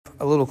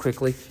a little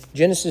quickly.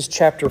 Genesis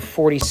chapter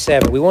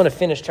 47. We want to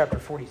finish chapter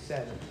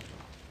 47.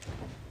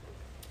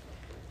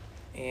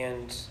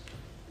 And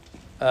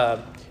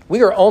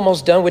we are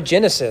almost done with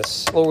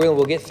Genesis. Lord willing,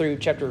 we'll get through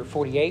chapter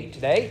 48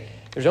 today.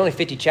 There's only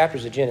 50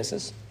 chapters of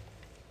Genesis.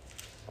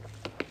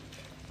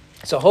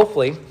 So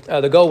hopefully,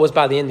 the goal was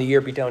by the end of the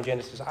year be done with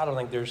Genesis. I don't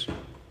think there's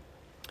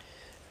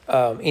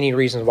any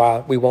reasons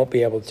why we won't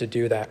be able to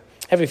do that.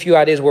 I have a few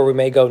ideas where we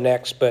may go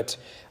next, but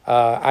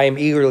I am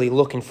eagerly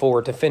looking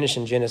forward to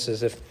finishing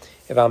Genesis,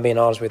 if I'm being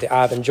honest with you.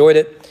 I've enjoyed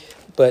it,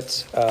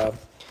 but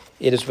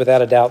it is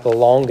without a doubt the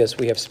longest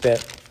we have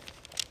spent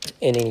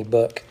in any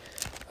book.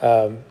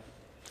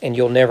 And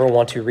you'll never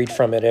want to read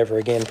from it ever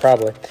again,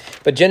 probably.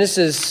 But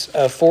Genesis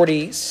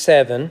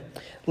 47,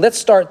 let's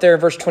start there,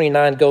 verse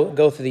 29,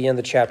 go through the end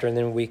of the chapter, and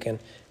then we can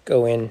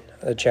go in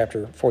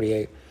chapter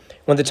 48.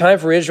 When the time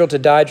for Israel to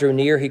die drew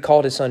near, he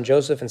called his son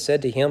Joseph and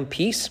said to him,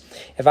 Please,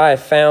 if I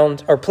have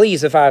found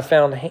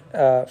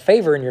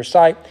favor in your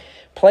sight,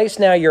 place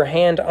now your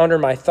hand under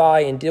my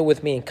thigh and deal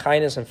with me in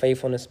kindness and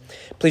faithfulness.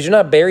 Please do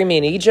not bury me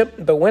in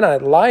Egypt, but when I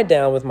lie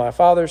down with my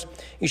fathers,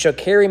 you shall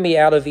carry me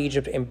out of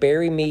Egypt and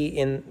bury me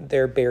in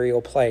their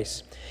burial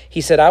place.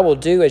 He said, I will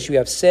do as you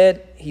have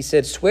said. He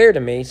said, Swear to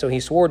me. So he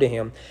swore to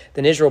him.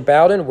 Then Israel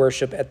bowed in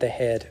worship at the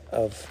head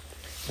of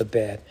the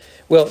bed.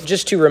 Well,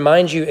 just to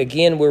remind you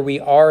again where we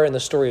are in the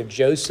story of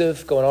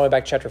Joseph, going all the way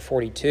back to chapter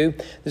 42,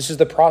 this is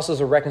the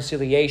process of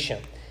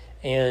reconciliation.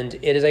 And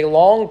it is a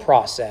long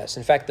process.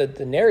 In fact,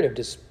 the narrative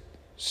just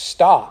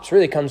stops,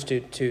 really comes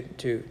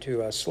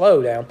to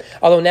slow down.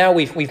 Although now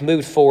we've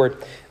moved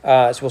forward,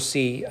 as we'll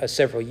see,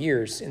 several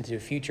years into the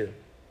future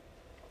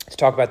to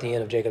talk about the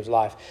end of Jacob's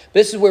life. But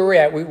this is where we're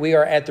at. We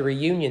are at the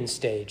reunion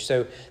stage.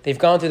 So they've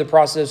gone through the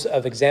process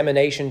of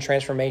examination,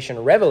 transformation,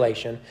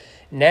 revelation.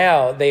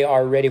 Now they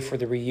are ready for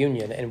the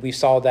reunion. And we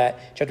saw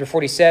that chapter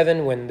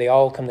 47 when they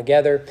all come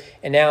together.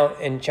 And now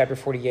in chapter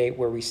 48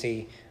 where we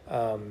see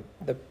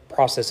the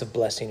process of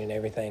blessing and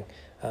everything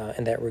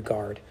in that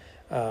regard.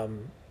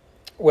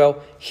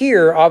 Well,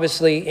 here,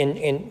 obviously,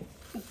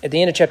 at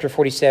the end of chapter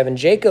 47,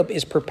 Jacob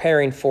is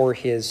preparing for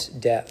his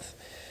death.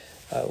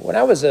 When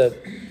I was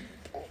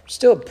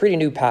still a pretty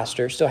new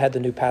pastor, still had the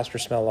new pastor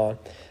smell on,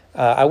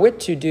 I went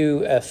to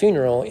do a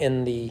funeral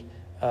in the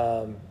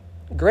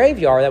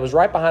graveyard that was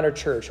right behind our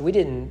church. We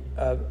didn't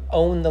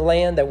own the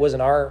land. That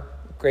wasn't our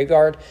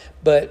graveyard,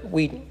 but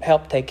we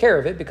helped take care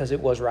of it because it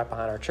was right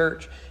behind our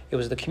church. It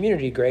was the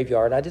community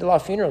graveyard. I did a lot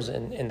of funerals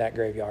in that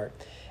graveyard.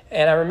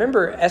 And I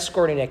remember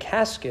escorting a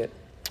casket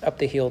up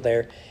the hill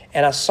there,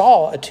 and I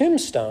saw a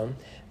tombstone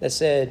that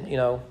said,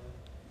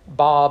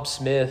 Bob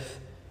Smith,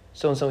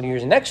 so-and-so many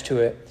years. And next to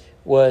it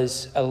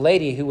was a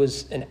lady who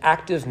was an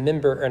active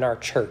member in our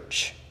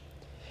church.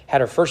 Had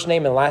her first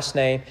name and last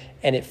name,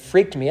 and it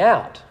freaked me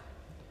out.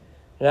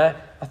 And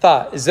I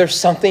thought, is there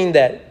something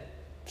that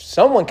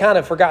someone kind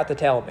of forgot to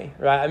tell me,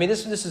 right? I mean,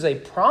 this is a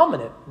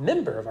prominent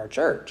member of our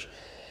church.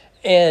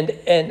 And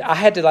I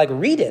had to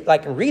read it.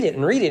 Like,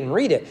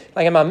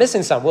 am I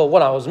missing something? Well,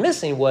 what I was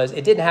missing was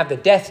it didn't have the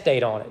death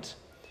date on it.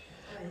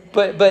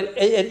 But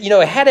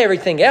it had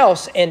everything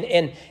else.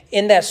 And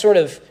in that sort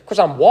of course,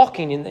 I'm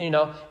walking,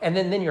 and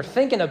then you're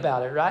thinking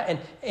about it, right?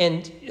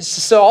 And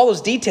so all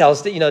those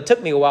details that, it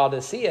took me a while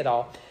to see it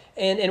all.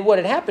 And what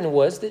had happened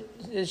was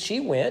that she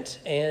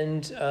went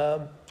and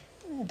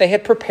they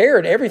had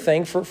prepared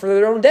everything for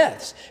their own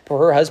deaths. Before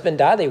her husband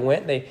died, they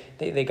went,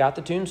 they got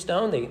the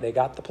tombstone, they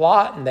got the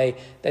plot, and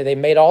they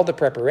made all the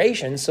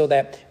preparations so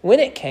that when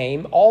it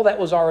came, all that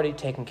was already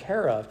taken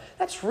care of.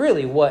 That's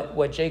really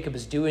what Jacob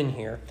is doing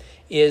here,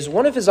 is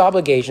one of his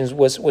obligations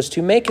was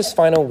to make his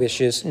final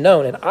wishes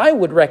known. And I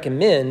would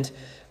recommend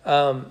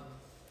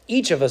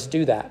each of us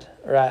do that.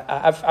 Right?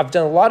 I've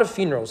done a lot of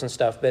funerals and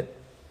stuff, but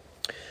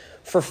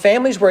for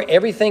families where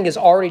everything is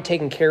already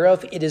taken care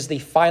of, it is the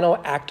final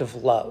act of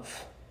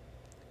love.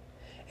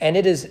 And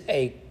it is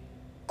a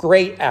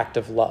great act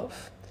of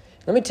love.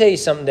 Let me tell you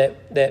something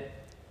that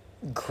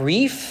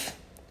grief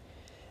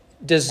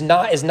is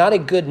not a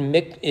good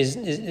mix.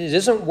 It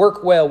doesn't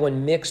work well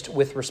when mixed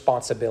with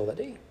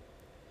responsibility.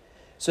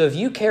 So if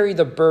you carry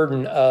the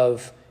burden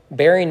of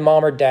burying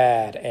mom or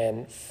dad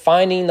and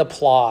finding the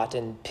plot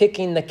and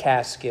picking the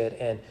casket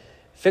and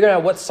figuring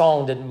out what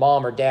song did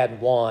mom or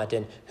dad want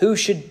and who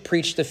should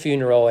preach the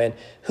funeral and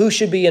who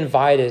should be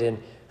invited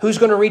and who's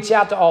going to reach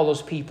out to all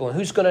those people and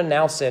who's going to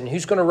announce it and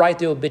who's going to write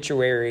the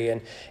obituary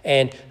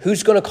and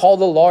who's going to call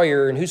the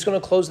lawyer and who's going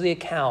to close the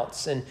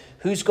accounts and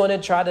who's going to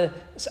try to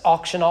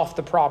auction off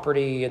the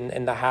property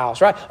and the house,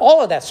 right?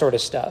 All of that sort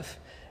of stuff.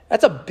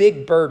 That's a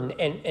big burden.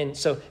 And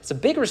so it's a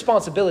big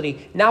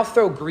responsibility. Now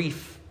throw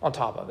grief on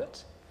top of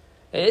it.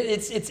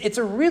 It's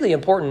a really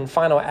important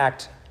final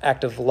act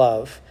of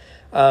love.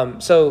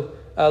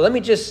 Let me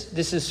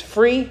this is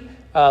free.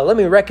 Let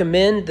me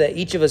recommend that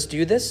each of us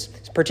do this,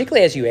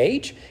 particularly as you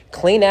age.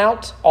 Clean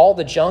out all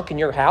the junk in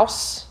your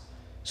house.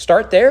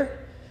 Start there.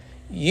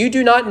 You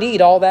do not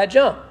need all that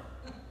junk.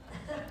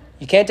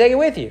 You can't take it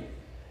with you.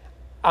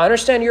 I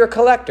understand you're a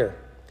collector,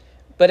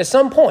 but at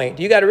some point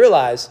you got to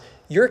realize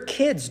your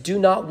kids do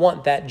not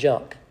want that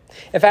junk.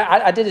 In fact,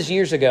 I did this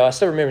years ago. I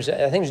still remember,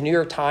 I think it was a New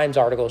York Times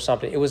article or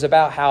something. It was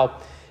about how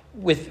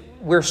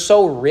we're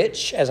so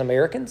rich as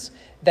Americans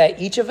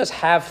that each of us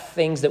have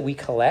things that we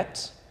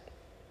collect.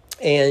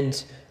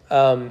 And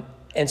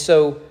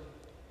so,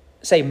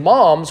 say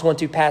moms want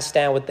to pass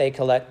down what they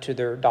collect to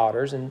their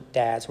daughters, and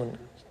dads want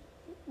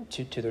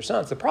to their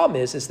sons. The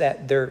problem is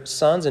that their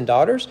sons and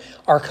daughters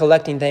are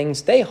collecting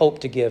things they hope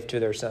to give to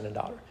their son and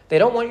daughter. They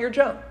don't want your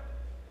junk.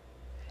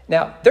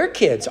 Now, their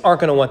kids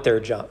aren't going to want their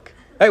junk.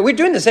 Right? We're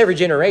doing this every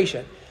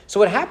generation. So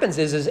what happens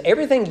is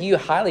everything you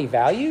highly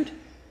valued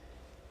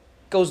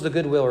goes to the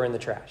Goodwill or in the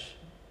trash,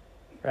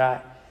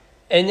 right?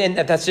 And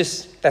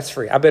that's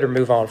free. I better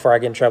move on before I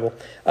get in trouble.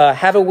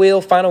 Have a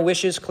will, final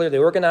wishes, clearly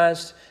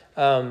organized,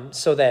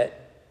 so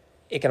that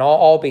it can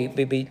all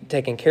be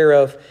taken care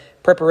of.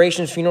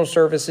 Preparations, funeral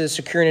services,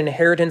 securing an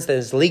inheritance that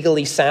is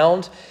legally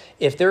sound.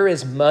 If there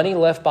is money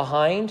left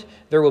behind,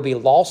 there will be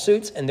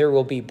lawsuits and there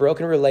will be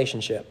broken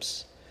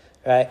relationships.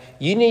 Right?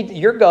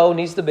 Your goal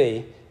needs to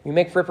be, you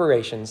make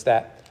preparations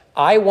that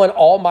I want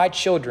all my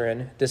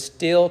children to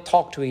still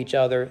talk to each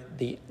other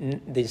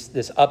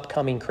this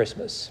upcoming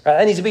Christmas. Right?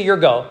 That needs to be your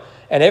goal.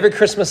 And every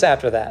Christmas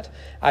after that.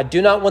 I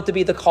do not want to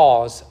be the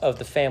cause of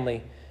the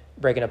family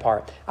breaking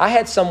apart. I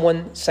had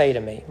someone say to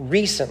me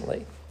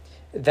recently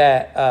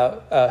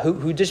that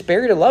who just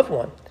buried a loved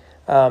one.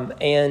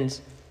 And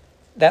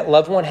that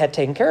loved one had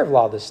taken care of a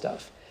lot of this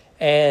stuff.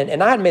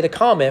 And I had made a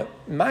comment,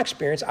 in my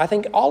experience, I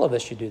think all of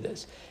us should do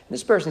this. And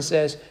this person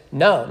says,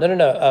 no.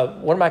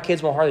 One of my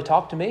kids won't hardly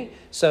talk to me,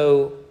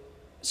 so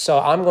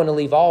I'm going to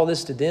leave all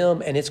this to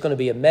them, and it's going to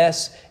be a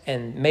mess,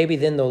 and maybe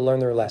then they'll learn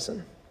their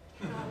lesson.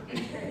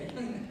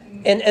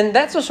 And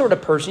that's the sort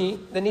of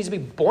person that needs to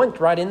be boinked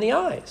right in the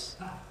eyes.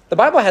 The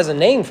Bible has a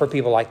name for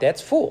people like that.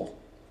 It's fool.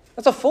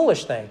 That's a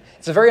foolish thing.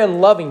 It's a very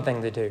unloving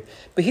thing to do.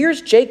 But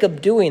here's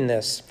Jacob doing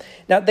this.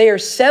 Now, they are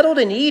settled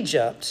in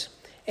Egypt,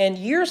 and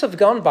years have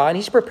gone by, and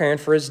he's preparing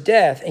for his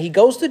death. And he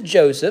goes to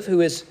Joseph, who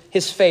is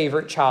his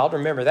favorite child.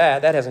 Remember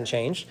that. That hasn't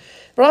changed.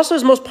 But also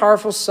his most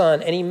powerful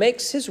son, and he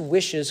makes his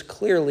wishes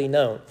clearly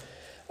known.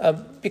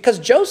 Because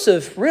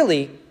Joseph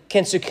really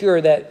can secure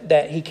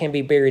that he can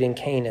be buried in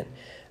Canaan.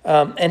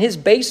 And his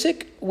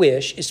basic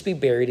wish is to be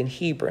buried in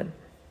Hebron.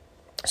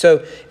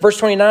 So verse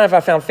 29, if I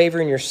found favor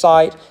in your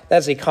sight,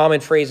 that's a common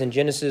phrase in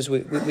Genesis.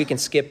 We can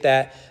skip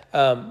that.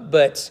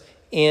 But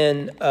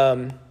in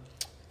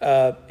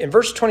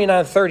verse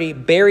 29 30,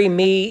 bury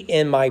me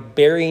in my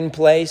burying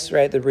place,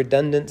 right? The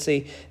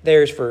redundancy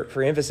there is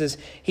for emphasis.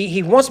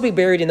 He wants to be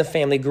buried in the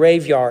family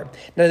graveyard.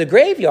 Now, the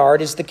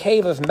graveyard is the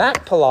cave of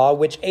Machpelah,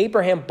 which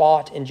Abraham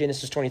bought in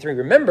Genesis 23.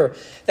 Remember,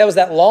 that was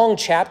that long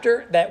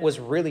chapter that was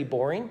really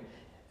boring.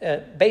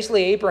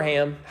 Basically,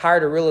 Abraham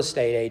hired a real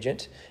estate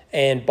agent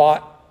and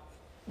bought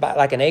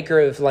like an acre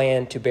of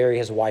land to bury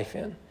his wife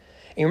in. And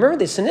you remember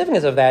the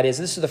significance of that is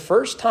this is the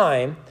first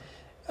time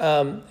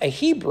a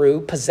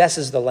Hebrew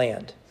possesses the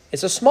land.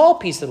 It's a small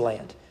piece of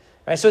land,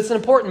 right? So it's an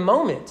important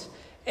moment.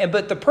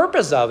 But the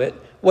purpose of it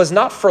was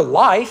not for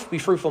life, be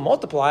fruitful,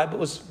 multiply, but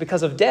was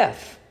because of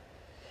death.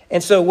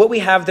 And so what we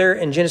have there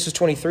in Genesis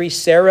 23,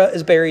 Sarah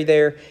is buried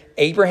there.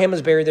 Abraham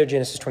is buried there,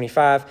 Genesis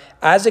 25.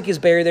 Isaac is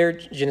buried there,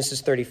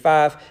 Genesis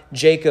 35.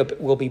 Jacob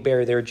will be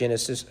buried there,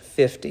 Genesis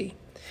 50.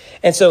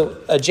 And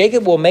so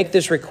Jacob will make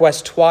this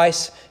request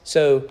twice.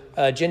 So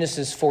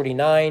Genesis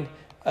 49,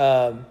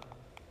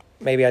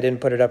 maybe I didn't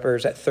put it up, or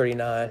is that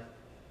 39?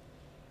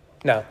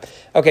 No.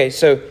 Okay,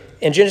 so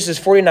in Genesis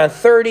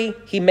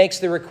 49:30, he makes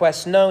the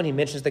request known. He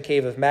mentions the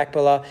cave of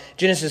Machpelah.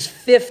 Genesis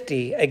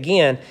 50,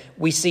 again,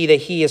 we see that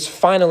he is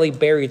finally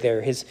buried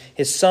there. His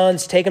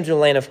sons take him to the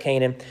land of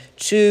Canaan,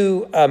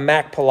 to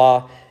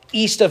Machpelah,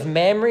 east of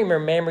Mamre.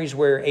 Remember, Mamre is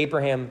where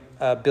Abraham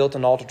built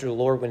an altar to the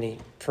Lord when he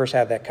first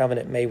had that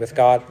covenant made with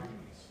God.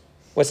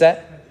 What's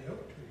that?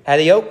 At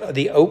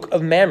the oak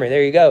of Mamre.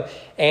 There you go.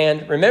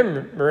 And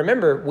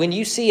remember, when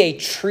you see a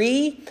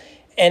tree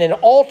and an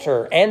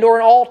altar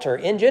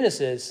in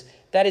Genesis,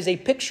 that is a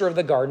picture of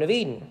the Garden of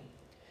Eden.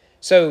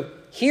 So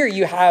here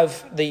you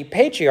have the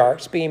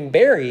patriarchs being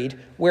buried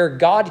where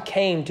God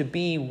came to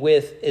be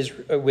with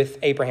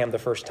Abraham the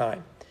first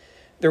time.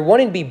 They're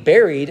wanting to be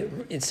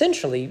buried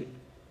essentially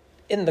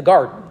in the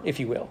garden, if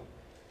you will.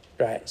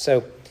 Right.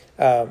 So,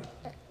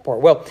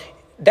 well,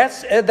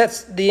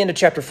 that's the end of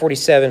chapter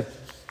 47,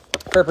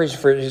 preparation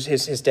for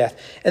his death.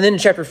 And then in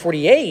chapter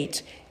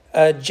 48,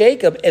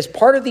 Jacob, as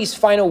part of these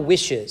final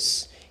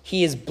wishes,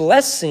 he is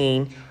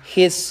blessing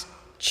his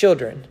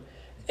children.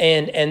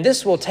 And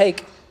this will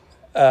take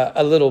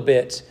a little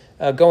bit.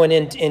 Going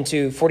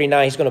into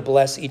 49, he's going to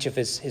bless each of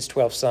his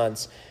 12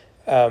 sons.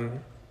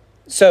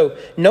 So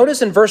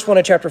notice in verse 1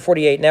 of chapter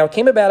 48, now it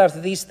came about after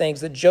these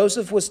things that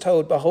Joseph was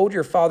told, behold,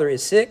 your father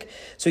is sick.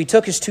 So he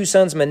took his two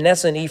sons,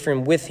 Manasseh and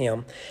Ephraim, with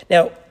him.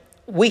 Now,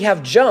 we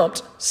have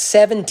jumped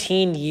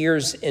 17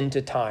 years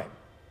into time.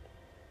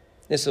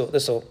 This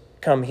will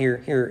come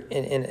here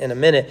in a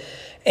minute.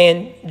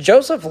 And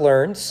Joseph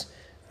learns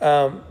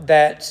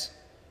that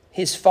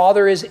his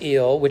father is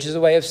ill, which is a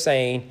way of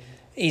saying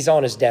he's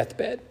on his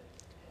deathbed.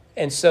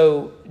 And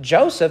so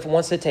Joseph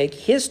wants to take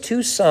his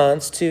two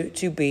sons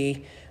to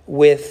be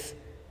with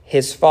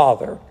his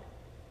father.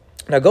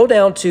 Now go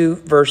down to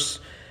verse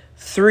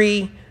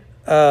 3.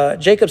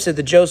 Jacob said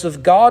to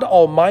Joseph, God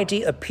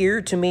Almighty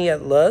appeared to me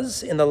at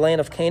Luz in the land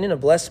of Canaan and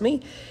blessed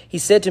me. He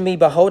said to me,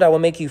 behold, I will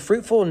make you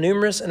fruitful and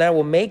numerous, and I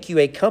will make you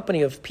a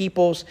company of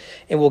peoples,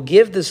 and will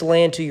give this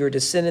land to your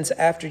descendants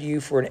after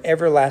you for an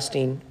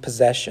everlasting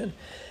possession.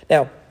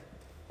 Now,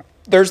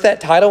 there's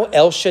that title,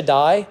 El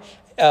Shaddai,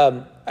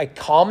 a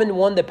common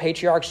one that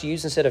patriarchs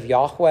use instead of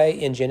Yahweh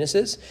in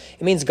Genesis.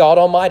 It means God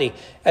Almighty.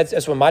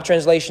 That's what my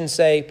translations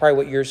say, probably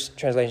what your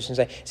translations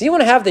say. Does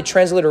anyone have the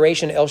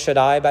transliteration El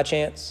Shaddai by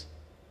chance?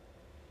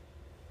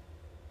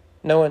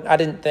 No one? I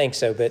didn't think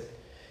so, but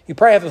you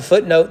probably have a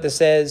footnote that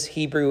says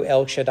Hebrew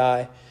El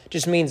Shaddai.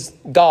 Just means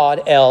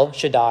God, El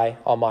Shaddai,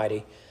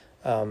 Almighty.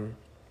 Now,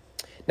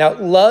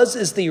 Luz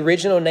is the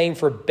original name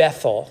for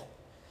Bethel.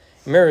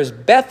 Remember, it was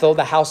Bethel,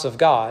 the house of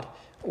God,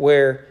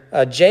 where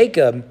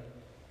Jacob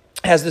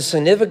has the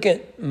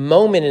significant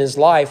moment in his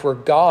life where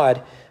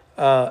God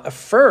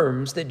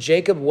affirms that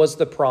Jacob was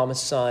the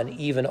promised son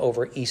even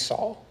over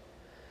Esau.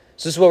 So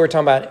this is what we were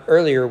talking about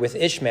earlier with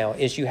Ishmael,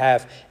 is you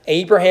have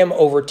Abraham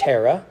over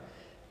Terah,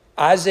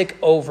 Isaac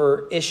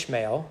over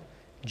Ishmael,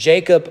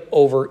 Jacob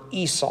over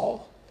Esau.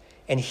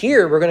 And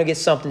here we're going to get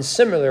something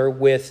similar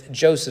with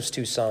Joseph's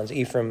two sons,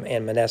 Ephraim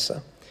and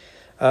Manasseh.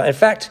 In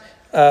fact,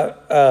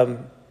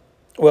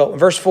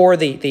 verse 4,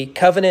 the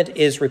covenant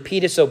is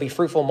repeated, so be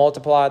fruitful,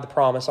 multiply, the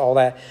promise, all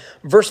that.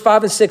 Verse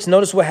 5 and 6,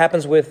 notice what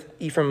happens with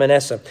Ephraim and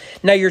Manasseh.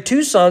 Now your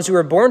two sons who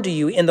were born to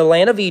you in the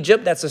land of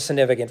Egypt, that's a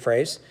significant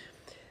phrase,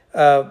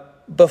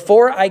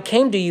 before I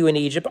came to you in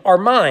Egypt are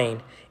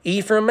mine.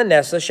 Ephraim and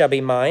Manasseh shall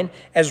be mine,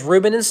 as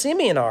Reuben and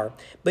Simeon are.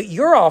 But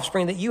your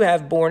offspring that you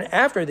have born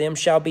after them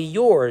shall be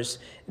yours.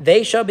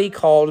 They shall be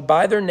called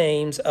by their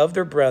names of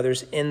their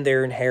brothers in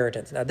their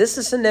inheritance. Now this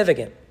is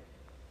significant.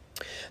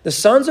 The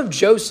sons of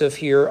Joseph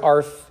here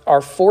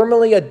are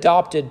formally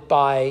adopted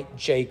by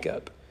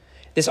Jacob.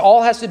 This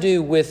all has to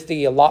do with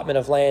the allotment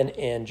of land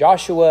in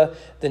Joshua,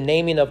 the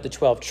naming of the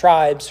 12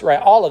 tribes, right?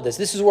 All of this.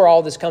 This is where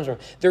all this comes from.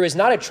 There is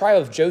not a tribe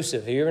of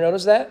Joseph. Have you ever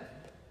noticed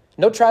that?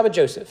 No tribe of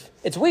Joseph.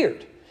 It's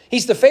weird.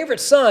 He's the favorite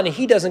son, and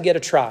he doesn't get a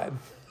tribe.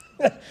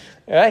 All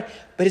right?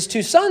 But his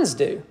two sons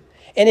do.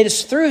 And it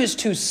is through his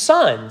two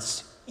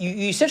sons,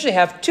 you essentially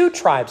have two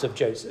tribes of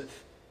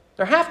Joseph.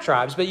 They're half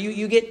tribes, but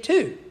you get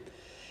two.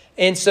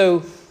 And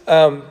so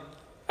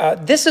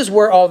this is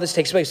where all this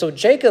takes place. So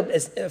Jacob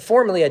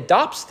formally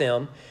adopts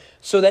them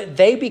so that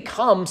they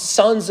become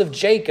sons of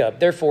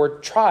Jacob, therefore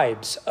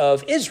tribes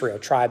of Israel,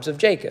 tribes of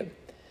Jacob.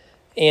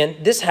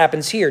 And this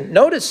happens here.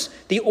 Notice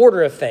the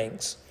order of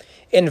things.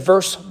 In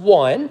verse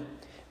 1,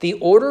 the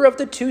order of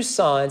the two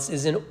sons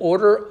is in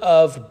order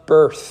of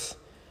birth.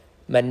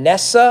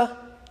 Manasseh,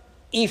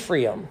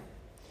 Ephraim.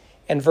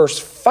 In verse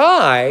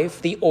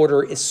 5, the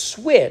order is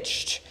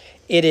switched.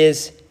 It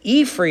is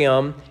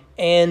Ephraim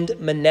and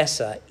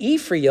Manasseh.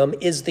 Ephraim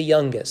is the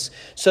youngest.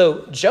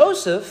 So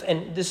Joseph,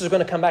 and this is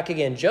going to come back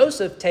again,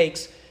 Joseph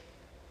takes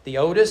the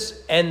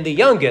oldest and the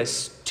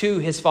youngest to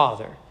his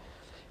father.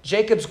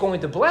 Jacob's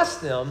going to bless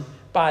them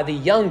by the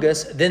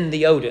youngest, then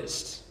the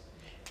oldest.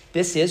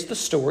 This is the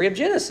story of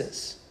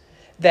Genesis.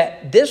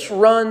 That this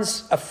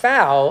runs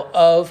afoul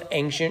of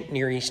ancient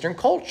Near Eastern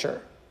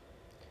culture.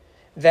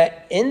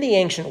 That in the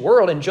ancient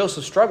world, and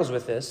Joseph struggles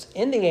with this,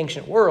 in the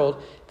ancient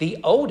world, the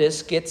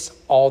oldest gets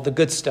all the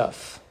good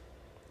stuff.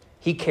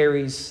 He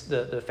carries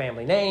the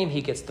family name,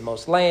 he gets the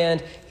most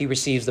land, he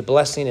receives the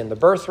blessing and the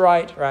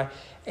birthright, right?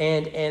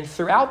 And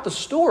throughout the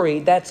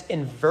story, that's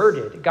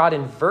inverted. God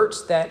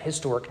inverts that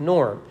historic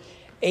norm.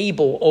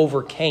 Abel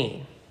over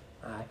Cain.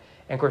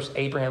 And of course,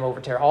 Abraham over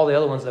Terah, all the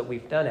other ones that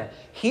we've done that.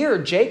 Here,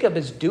 Jacob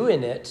is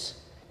doing it.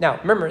 Now,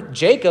 remember,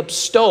 Jacob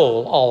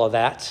stole all of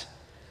that,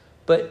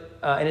 but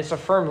and it's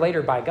affirmed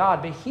later by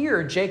God. But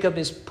here, Jacob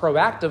is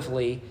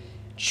proactively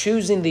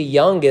choosing the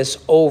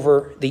youngest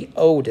over the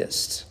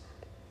oldest.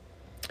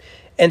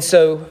 And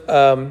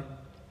so,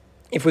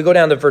 if we go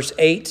down to verse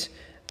 8,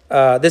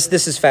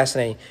 this is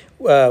fascinating.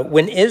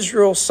 When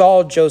Israel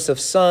saw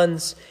Joseph's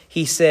sons,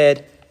 he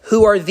said,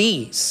 "Who are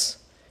these?"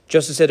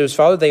 Joseph said to his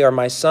father, "They are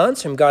my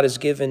sons, whom God has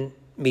given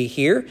me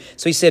here."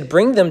 So he said,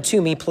 "Bring them to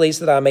me, please,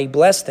 that I may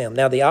bless them."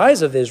 Now the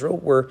eyes of Israel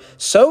were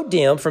so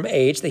dim from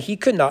age that he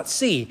could not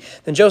see.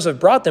 Then Joseph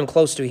brought them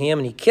close to him,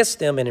 and he kissed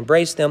them and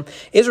embraced them.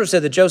 Israel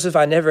said to Joseph,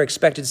 "I never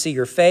expected to see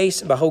your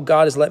face, and behold,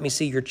 God has let me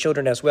see your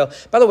children as well."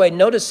 By the way,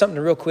 notice something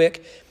real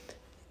quick.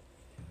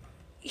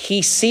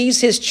 He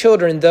sees his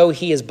children though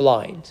he is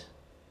blind.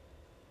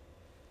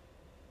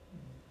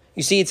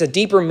 You see, it's a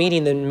deeper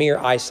meaning than mere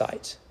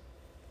eyesight.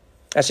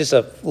 That's just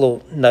a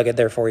little nugget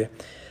there for you.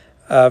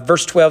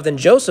 Verse 12, then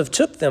Joseph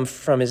took them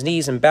from his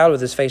knees and bowed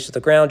with his face to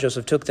the ground.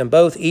 Joseph took them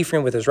both,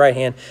 Ephraim with his right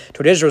hand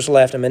toward Israel's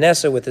left, and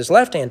Manasseh with his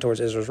left hand towards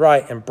Israel's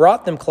right, and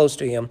brought them close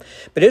to him.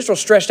 But Israel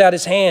stretched out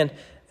his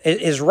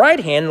right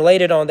hand, and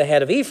laid it on the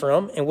head of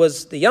Ephraim, and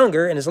was the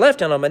younger, and his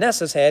left hand on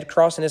Manasseh's head,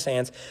 crossing his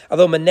hands,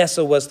 although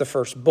Manasseh was the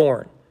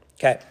firstborn.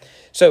 Okay,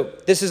 so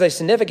this is a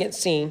significant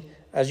scene,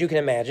 as you can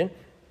imagine.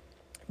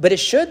 but it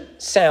should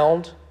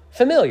sound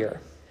familiar.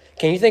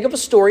 Can you think of a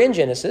story in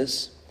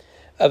Genesis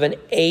of an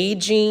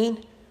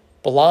aging,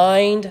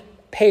 blind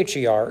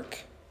patriarch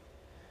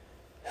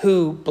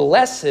who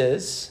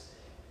blesses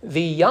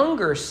the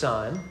younger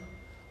son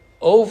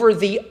over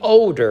the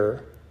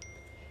older,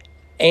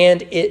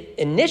 and it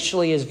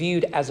initially is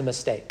viewed as a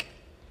mistake?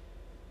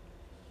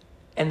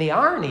 And the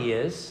irony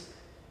is,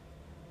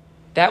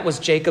 that was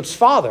Jacob's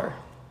father.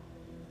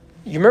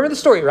 You remember the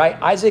story, right?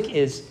 Isaac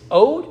is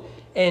old,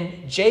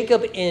 and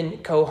Jacob, in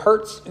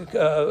partnership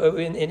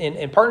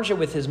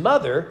with his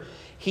mother,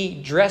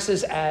 he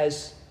dresses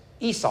as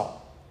Esau.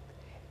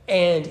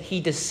 And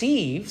the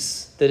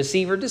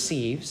deceiver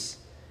deceives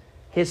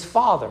his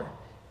father.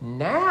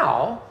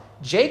 Now,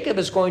 Jacob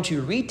is going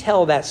to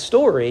retell that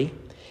story,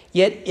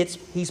 yet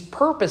he's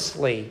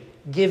purposely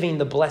giving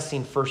the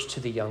blessing first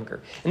to the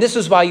younger. And this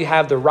is why you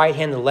have the right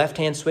hand and the left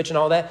hand switch and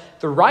all that.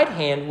 The right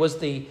hand was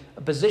the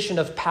position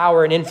of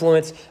power and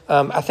influence.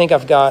 I think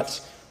I've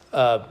got,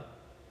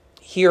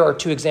 here are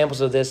two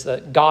examples of this.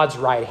 God's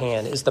right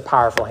hand is the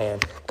powerful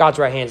hand. God's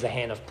right hand is the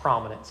hand of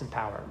prominence and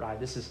power, right?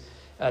 This is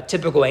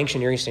typical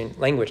ancient Near Eastern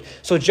language.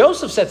 So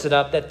Joseph sets it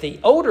up that the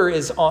older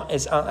is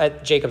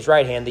at Jacob's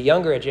right hand, the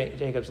younger at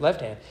Jacob's left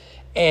hand.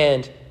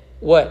 And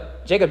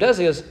what Jacob does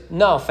is,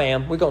 no,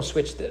 fam, we're going to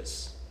switch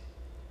this.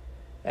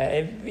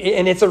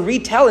 And it's a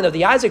retelling of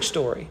the Isaac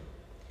story.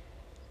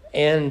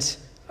 And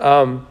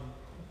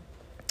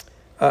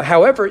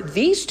however,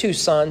 these two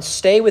sons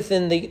stay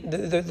within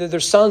they're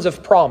sons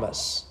of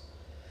promise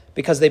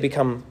because they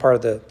become part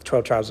of the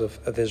 12 tribes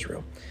of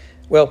Israel.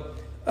 Well,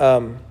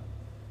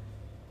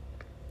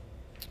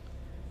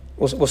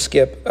 we'll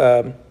skip.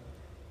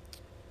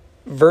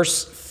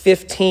 Verse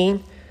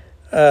 15,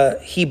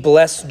 he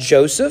blessed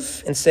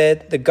Joseph and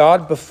said, "The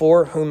God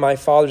before whom my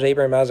fathers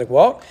Abraham and Isaac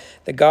walked,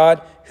 the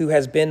God who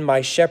has been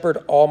my shepherd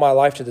all my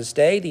life to this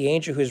day, the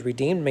angel who has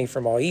redeemed me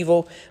from all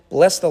evil,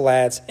 bless the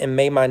lads, and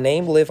may my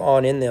name live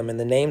on in them, and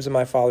the names of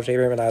my fathers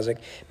Abraham and Isaac,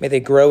 may they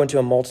grow into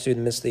a multitude in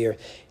the midst of the earth."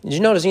 Did you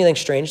notice anything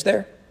strange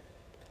there?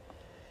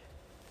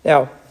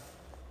 Now,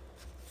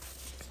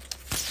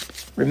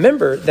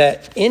 remember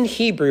that in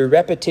Hebrew,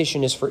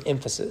 repetition is for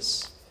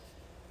emphasis.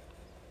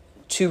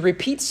 To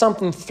repeat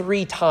something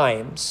 3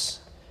 times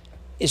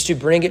is to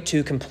bring it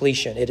to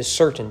completion. It is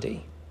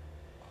certainty.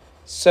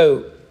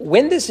 So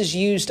when this is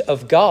used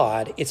of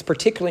God, it's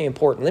particularly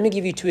important. Let me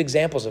give you 2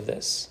 examples of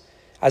this.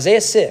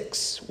 Isaiah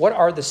 6, what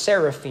are the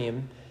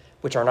seraphim,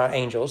 which are not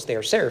angels? They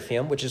are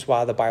seraphim, which is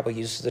why the Bible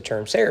uses the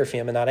term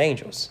seraphim and not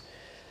angels.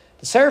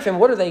 The seraphim,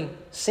 what are they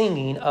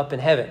singing up in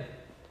heaven?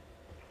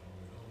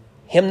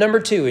 Hymn number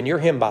 2 in your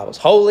hymn Bibles.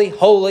 Holy,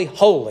 holy,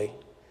 holy.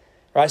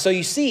 Right? So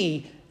you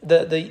see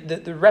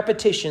the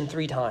repetition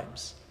 3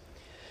 times.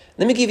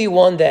 Let me give you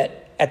one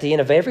that at the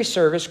end of every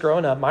service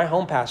growing up, my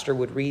home pastor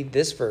would read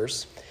this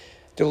verse.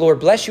 "The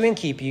Lord bless you and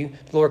keep you.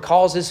 The Lord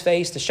cause his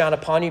face to shine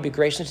upon you, be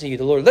gracious to you.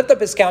 The Lord lift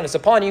up his countenance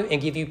upon you and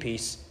give you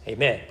peace.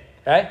 Amen."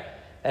 Right?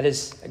 That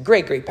is a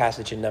great, great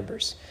passage in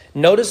Numbers.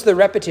 Notice the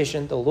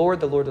repetition, the Lord,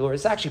 the Lord, the Lord.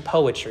 It's actually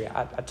poetry.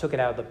 I took it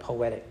out of the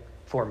poetic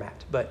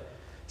format, but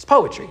it's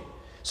poetry.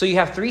 So you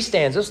have 3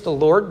 stanzas, the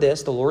Lord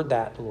this, the Lord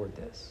that, the Lord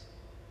this.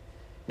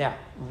 Now,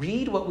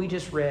 read what we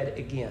just read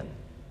again.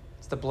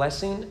 It's the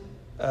blessing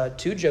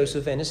to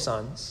Joseph and his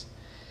sons.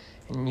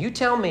 And you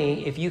tell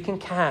me if you can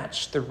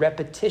catch the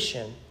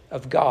repetition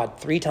of God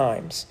 3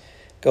 times.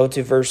 Go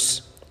to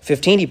verse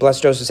 15. He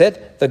blessed Joseph,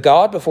 said, "The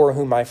God before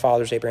whom my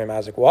fathers Abraham and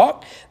Isaac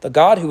walked, the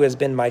God who has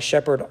been my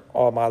shepherd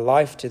all my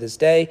life to this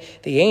day,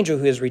 the angel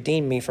who has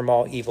redeemed me from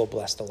all evil,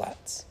 bless the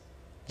lads."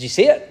 Did you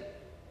see it?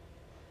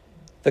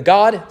 The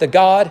God,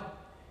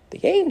 the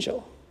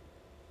angel.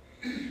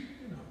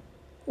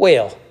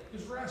 Well,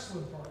 his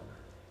wrestling partner.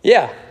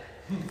 Yeah.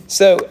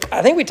 So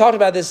I think we talked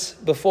about this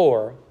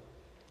before.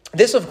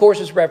 This, of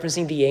course, is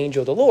referencing the angel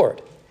of the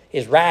Lord,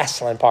 his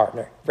wrestling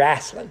partner,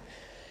 wrestling.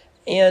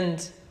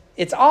 And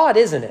it's odd,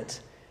 isn't it,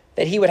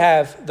 that he would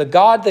have the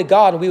God,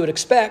 and we would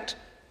expect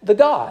the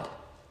God.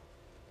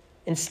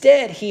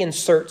 Instead, he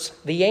inserts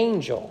the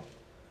angel.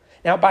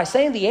 Now, by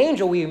saying the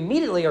angel, we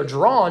immediately are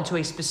drawn to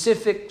a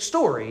specific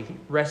story,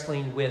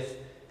 wrestling with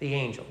the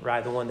angel,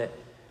 right? The one that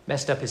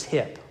messed up his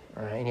hip,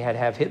 right? And he had to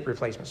have hip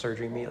replacement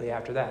surgery immediately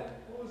after that.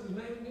 What was his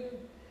name again?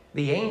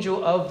 The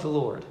angel of the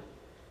Lord.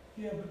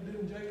 Yeah, but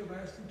didn't Jacob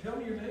ask him, "Tell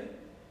me your name"?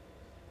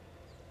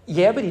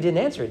 Yeah, but he didn't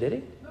answer it, did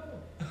he? No.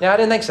 No, I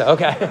didn't think so.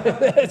 Okay.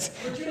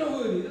 But you know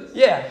who it is.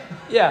 Yeah.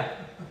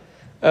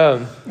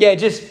 It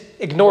just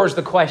ignores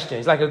the question.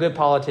 He's like a good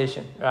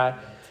politician, right?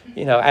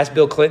 Ask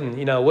Bill Clinton,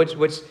 how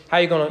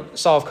are you going to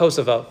solve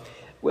Kosovo?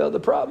 Well, the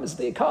problem is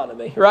the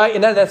economy, right?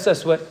 And that's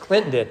just what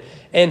Clinton did.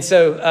 And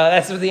so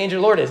that's what the angel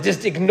of the Lord is.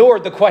 Just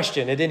ignored the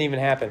question. It didn't even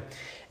happen.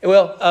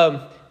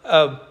 Well,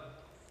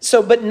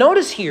 but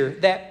notice here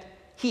that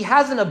he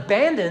hasn't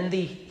abandoned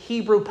the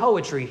Hebrew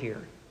poetry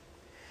here.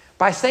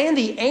 By saying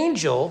the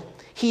angel,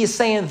 he is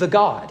saying the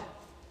God.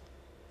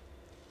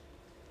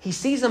 He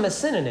sees them as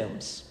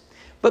synonyms.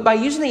 But by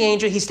using the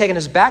angel, he's taken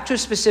us back to a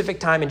specific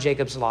time in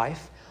Jacob's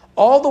life,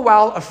 all the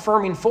while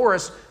affirming for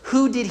us,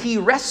 who did he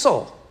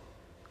wrestle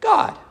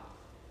God.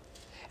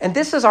 And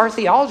this is our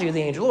theology of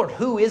the angel Lord.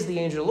 Who is the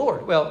angel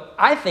Lord? Well,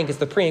 I think it's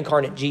the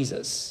pre-incarnate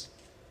Jesus.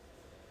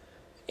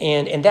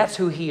 And that's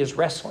who he is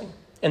wrestling.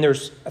 And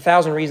there's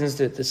 1,000 reasons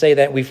to say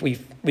that.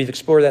 We've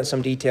explored that in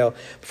some detail.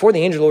 Before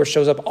the angel Lord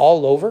shows up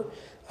all over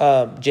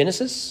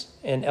Genesis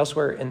and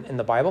elsewhere in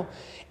the Bible,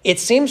 it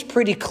seems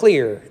pretty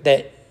clear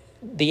that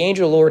the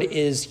angel Lord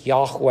is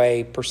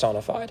Yahweh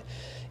personified.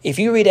 If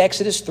you read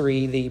Exodus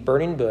 3, the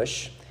burning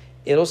bush,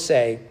 it'll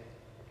say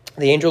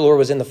the angel Lord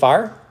was in the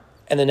fire,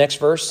 and the next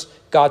verse,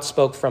 God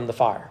spoke from the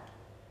fire.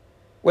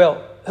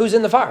 Well, who's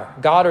in the fire,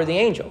 God or the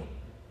angel?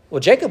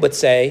 Well, Jacob would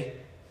say,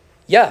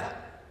 yeah,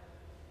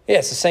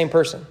 it's the same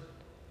person.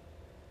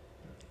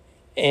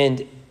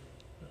 And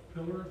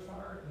Pillar of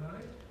fire at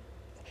night?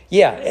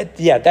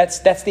 yeah,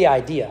 that's the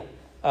idea.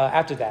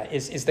 After that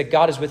is that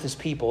God is with his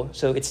people.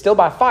 So it's still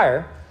by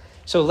fire.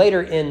 So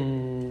later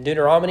in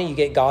Deuteronomy, you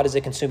get God as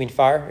a consuming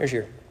fire. There's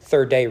your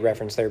third day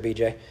reference there,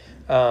 BJ.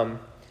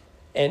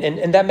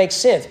 And that makes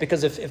sense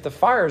because if the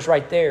fire is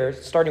right there,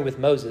 starting with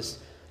Moses,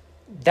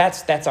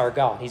 that's our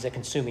God. He's a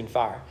consuming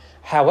fire.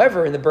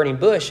 However, in the burning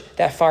bush,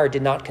 that fire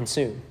did not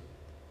consume.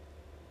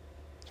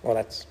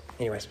 Well,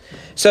 anyways.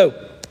 So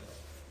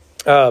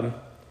I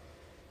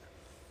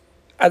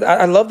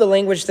love the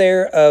language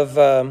there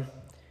of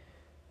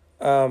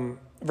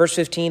verse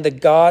 15, the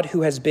God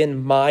who has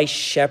been my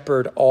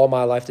shepherd all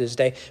my life to this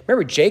day.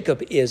 Remember,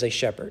 Jacob is a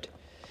shepherd.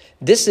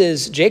 This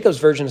is Jacob's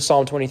version of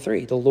Psalm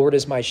 23. The Lord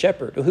is my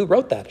shepherd. Who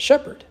wrote that? A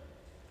shepherd.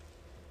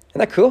 Isn't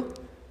that cool?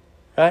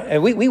 Right?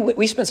 And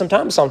we spent some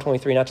time in Psalm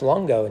 23 not too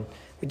long ago, and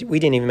we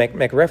didn't even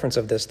make a reference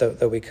of this,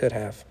 though we could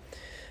have.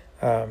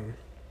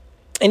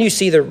 And you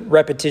see the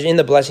repetition in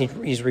the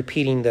blessing. He's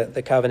repeating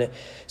the covenant.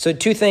 So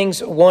two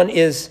things. One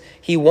is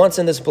he wants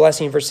in this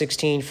blessing, verse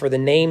 16, for the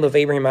name of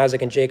Abraham,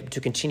 Isaac, and Jacob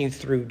to continue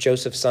through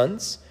Joseph's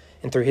sons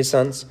and through his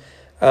sons.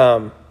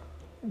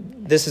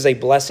 This is a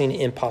blessing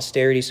in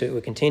posterity, so it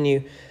would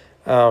continue.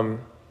 And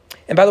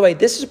by the way,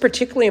 this is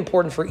particularly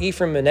important for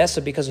Ephraim and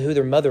Manasseh because of who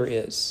their mother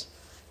is.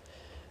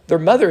 Their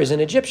mother is an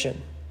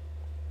Egyptian.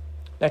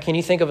 Now, can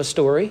you think of a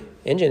story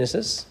in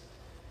Genesis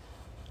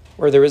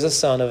where there is a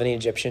son of an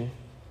Egyptian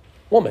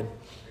woman?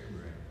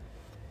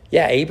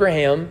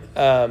 Abraham.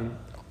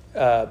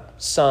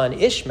 Son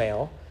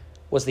Ishmael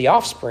was the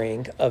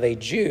offspring of a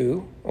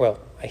Jew,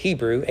 a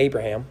Hebrew,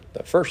 Abraham,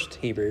 the first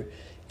Hebrew,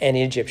 and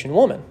an Egyptian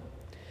woman.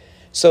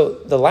 So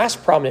the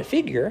last prominent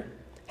figure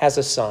has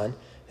a son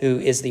who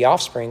is the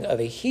offspring of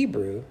a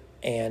Hebrew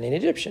and an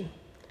Egyptian.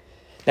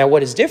 Now,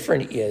 what is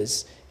different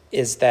is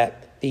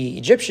that the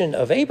Egyptian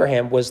of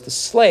Abraham was the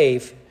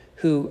slave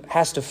who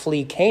has to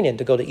flee Canaan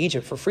to go to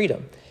Egypt for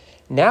freedom.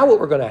 Now what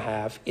we're going to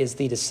have is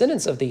the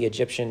descendants of the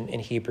Egyptian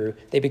and Hebrew.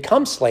 They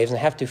become slaves and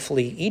have to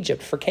flee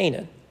Egypt for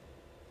Canaan.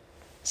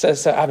 So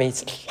it's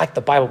like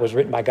the Bible was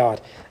written by God.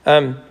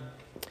 And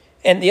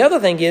the other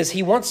thing is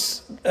he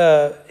wants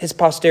his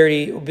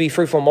posterity to be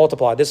fruitful and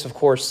multiply. This, of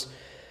course,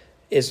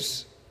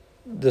 is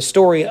the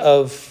story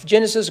of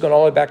Genesis going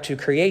all the way back to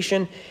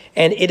creation.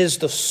 And it is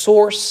the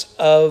source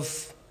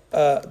of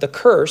the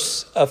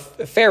curse of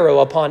Pharaoh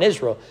upon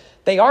Israel.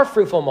 They are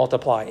fruitful and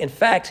multiply. In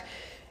fact,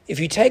 if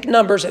you take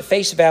Numbers at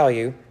face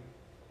value,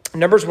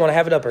 Numbers 1, I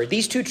have it up here.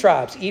 These two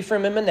tribes,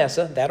 Ephraim and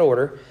Manasseh, that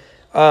order,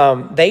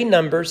 they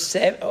number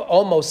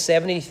almost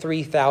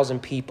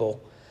 73,000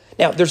 people.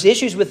 Now, there's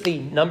issues with the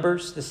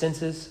numbers, the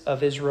census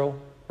of Israel,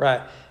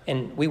 right?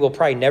 And we will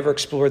probably never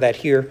explore that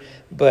here.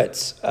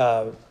 But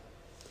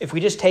if we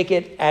just take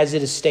it as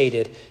it is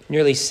stated,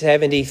 nearly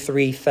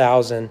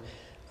 73,000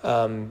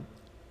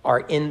 are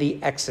in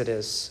the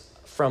Exodus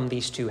from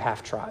these two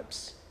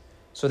half-tribes.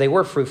 So they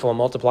were fruitful and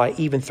multiply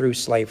even through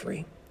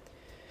slavery.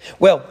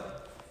 Well,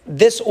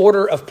 this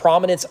order of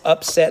prominence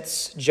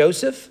upsets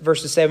Joseph,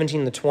 verses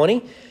 17 to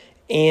 20.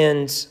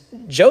 And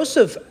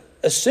Joseph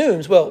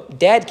assumes,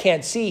 Dad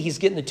can't see, he's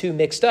getting the two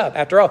mixed up.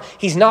 After all,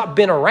 he's not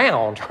been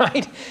around,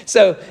 right?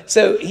 So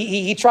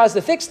he tries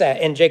to fix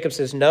that. And Jacob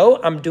says, no,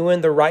 I'm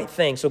doing the right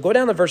thing. So go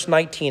down to verse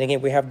 19.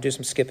 Again, we have to do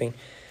some skipping.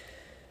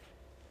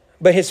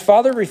 But his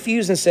father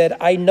refused and said,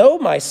 I know,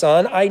 my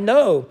son, I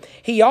know.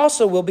 He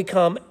also will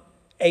become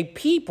a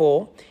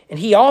people, and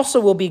he also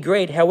will be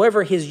great.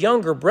 However, his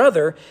younger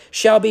brother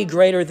shall be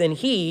greater than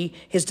he.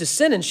 His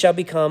descendants shall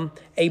become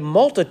a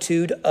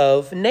multitude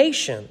of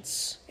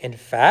nations. In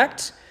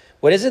fact,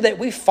 what is it that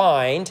we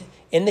find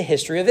in the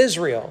history of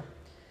Israel?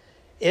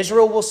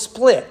 Israel will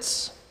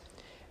split,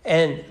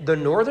 and the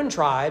northern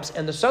tribes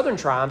and the southern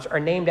tribes are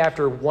named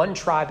after one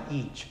tribe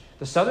each.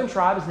 The southern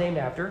tribe is named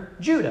after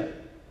Judah.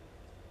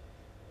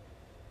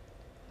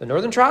 The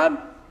northern tribe,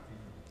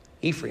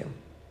 Ephraim.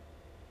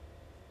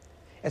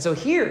 And so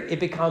here it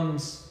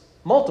becomes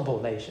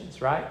multiple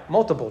nations, right?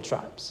 Multiple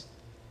tribes.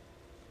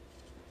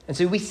 And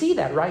so we see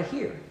that right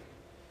here.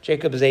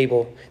 Jacob is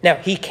able. Now,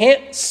 he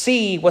can't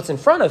see what's in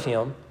front of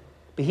him,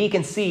 but he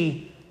can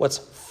see what's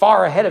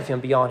far ahead of him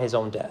beyond his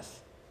own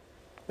death,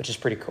 which is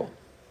pretty cool.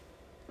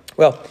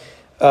 Well,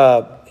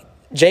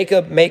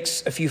 Jacob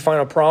makes a few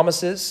final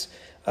promises.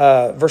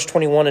 Verse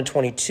 21 and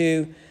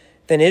 22.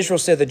 Then Israel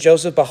said to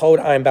Joseph, behold,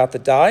 I am about to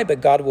die,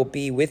 but God will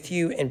be with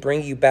you and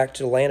bring you back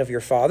to the land of your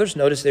fathers.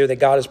 Notice there that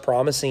God is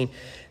promising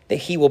that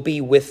he will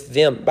be with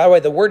them. By the way,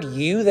 the word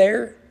you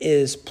there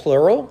is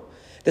plural.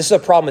 This is a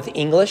problem with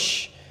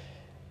English.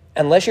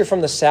 Unless you're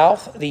from the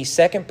South, the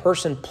second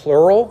person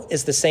plural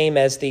is the same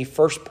as the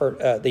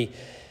the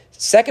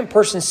second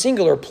person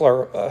singular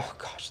plural.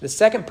 The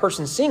second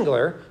person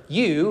singular,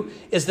 you,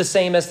 is the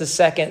same as the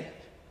second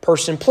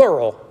person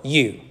plural,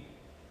 you.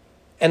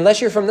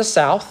 Unless you're from the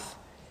South,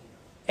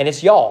 and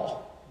it's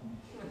y'all.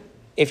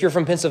 If you're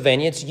from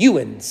Pennsylvania, it's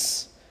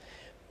youans.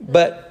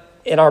 But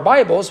in our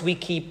Bibles, we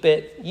keep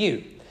it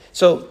you.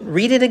 So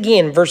read it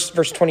again, verse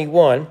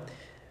 21.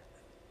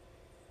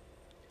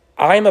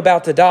 I am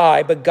about to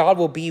die, but God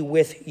will be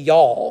with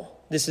y'all.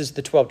 This is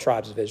the 12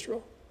 tribes of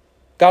Israel.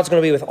 God's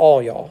going to be with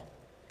all y'all.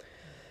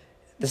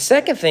 The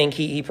second thing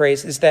he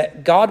prays is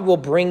that God will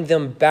bring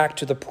them back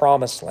to the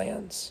promised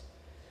lands.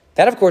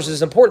 That, of course,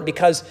 is important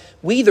because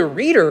we, the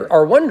reader,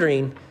 are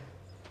wondering,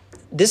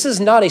 this is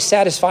not a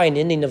satisfying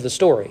ending of the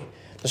story.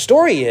 The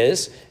story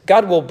is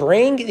God will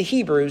bring the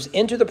Hebrews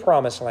into the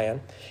promised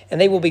land,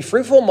 and they will be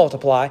fruitful and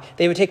multiply.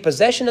 They will take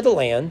possession of the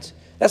land.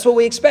 That's what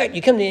we expect.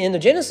 You come to the end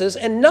of Genesis,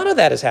 and none of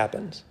that has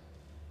happened.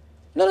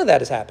 None of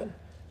that has happened.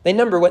 They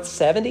number,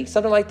 70?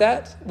 Something like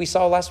that we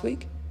saw last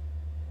week.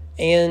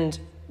 And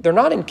they're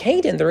not in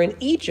Canaan. They're in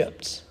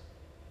Egypt.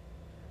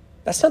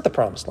 That's not the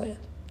promised land.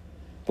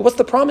 But what's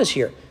the promise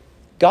here?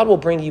 God will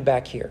bring you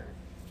back here.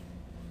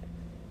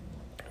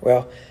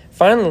 Well,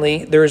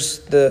 finally, there's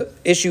the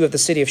issue of the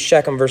city of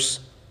Shechem, verse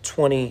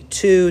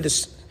 22.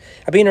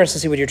 I'd be interested to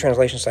see what your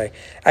translations say.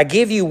 I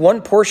give you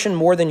one portion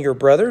more than your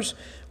brothers,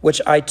 which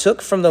I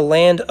took from the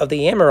land of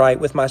the Amorite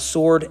with my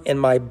sword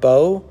and my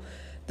bow.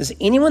 Does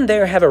anyone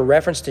there have a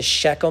reference to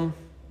Shechem?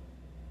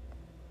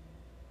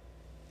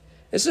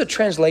 This is a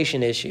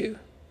translation issue.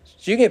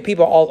 So you get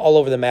people all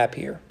over the map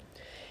here.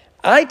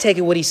 I take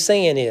it what he's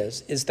saying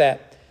is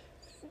that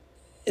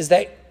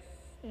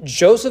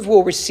Joseph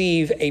will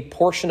receive a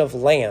portion of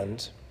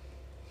land,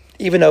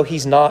 even though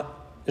there's not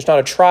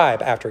a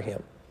tribe after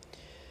him.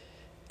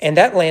 And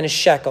that land is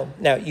Shechem.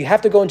 Now, you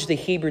have to go into the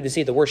Hebrew to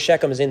see the word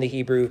Shechem is in the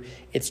Hebrew.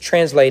 It's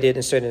translated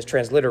instead of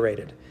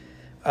transliterated.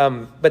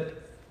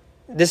 But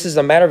this is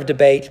a matter of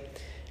debate.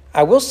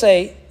 I will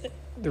say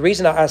the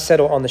reason I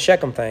settle on the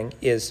Shechem thing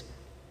is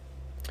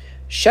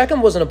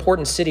Shechem was an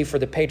important city for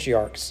the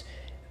patriarchs.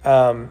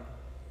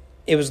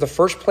 It was the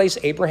first place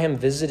Abraham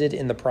visited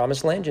in the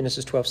promised land,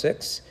 Genesis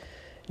 12:6.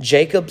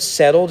 Jacob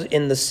settled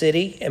in the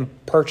city and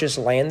purchased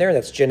land there.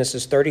 That's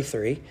Genesis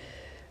 33.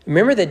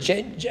 Remember that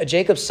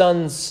Jacob's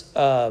sons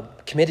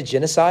committed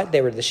genocide.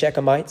 They were the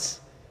Shechemites.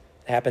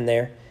 It happened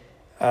there.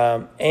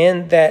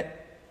 And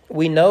that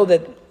we know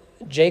that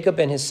Jacob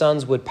and his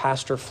sons would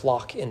pasture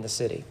flock in the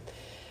city.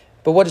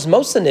 But what is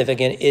most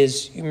significant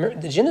is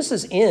the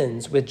Genesis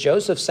ends with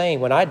Joseph saying,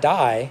 when I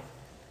die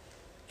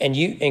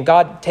and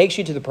God takes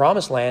you to the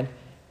promised land,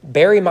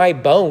 bury my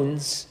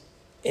bones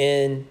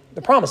in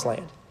the promised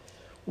land.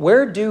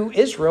 Where do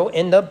Israel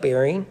end up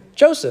burying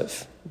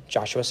Joseph?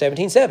 Joshua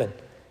 17:7.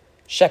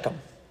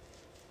 Shechem.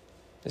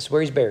 This is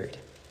where he's buried.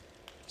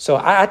 So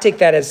I take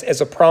that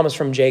as a promise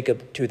from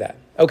Jacob to that.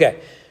 Okay,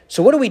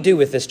 so what do we do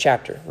with this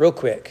chapter? Real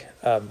quick.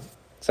 So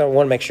I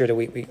want to make sure that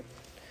we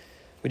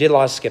did a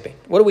lot of skipping.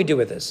 What do we do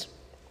with this?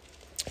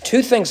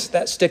 Two things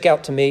that stick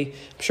out to me.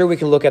 I'm sure we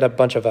can look at a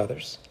bunch of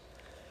others.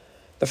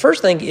 The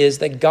first thing is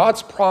that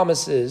God's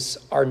promises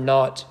are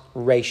not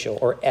racial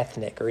or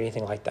ethnic or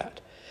anything like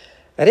that.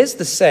 That is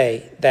to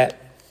say that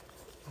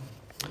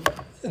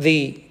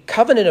the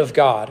covenant of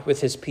God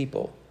with his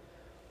people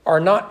are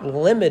not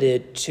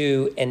limited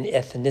to an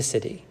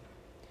ethnicity.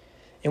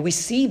 And we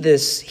see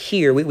this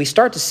here. We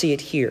start to see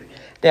it here.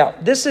 Now,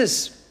 this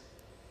is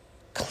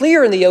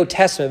clear in the Old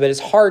Testament, but it's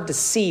hard to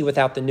see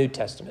without the New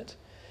Testament.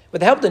 With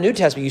the help of the New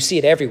Testament, you see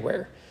it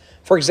everywhere.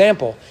 For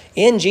example,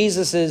 in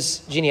Jesus'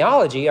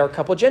 genealogy are a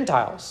couple of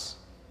Gentiles.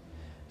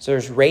 So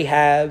there's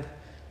Rahab,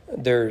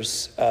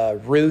 there's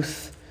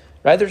Ruth,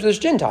 right? There's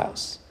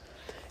Gentiles.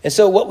 And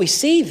so what we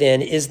see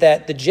then is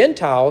that the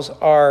Gentiles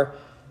are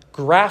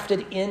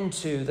grafted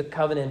into the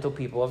covenantal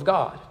people of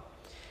God.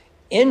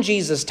 In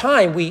Jesus'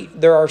 time,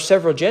 there are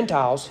several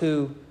Gentiles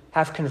who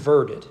have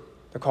converted.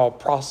 They're called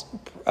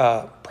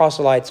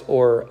proselytes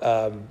or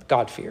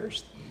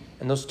God-fearers.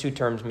 And those two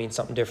terms mean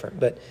something different.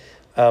 But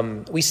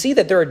we see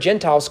that there are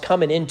Gentiles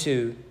coming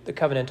into the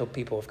covenantal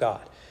people of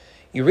God.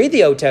 You read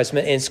the Old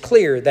Testament, and it's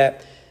clear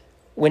that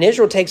when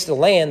Israel takes the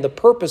land, the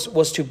purpose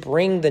was to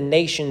bring the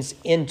nations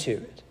into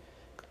it.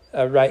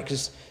 Right?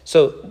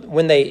 So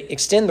when they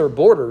extend their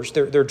borders,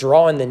 they're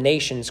drawing the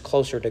nations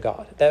closer to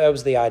God. That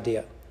was the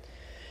idea.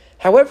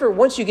 However,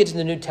 once you get to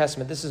the New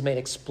Testament, this is made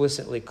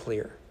explicitly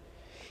clear.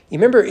 You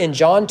remember in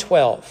John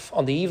 12,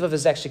 on the eve of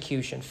his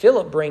execution,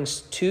 Philip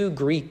brings two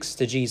Greeks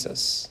to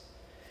Jesus.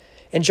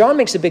 And John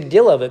makes a big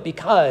deal of it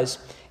because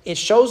it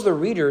shows the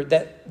reader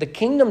that the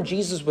kingdom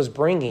Jesus was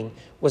bringing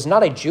was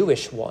not a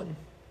Jewish one.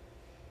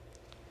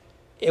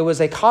 It was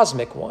a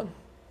cosmic one.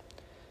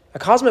 A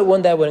cosmic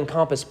one that would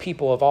encompass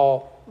people of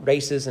all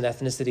races and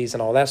ethnicities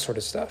and all that sort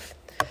of stuff.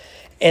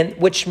 And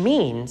which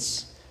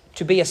means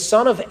to be a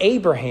son of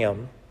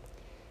Abraham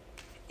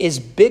is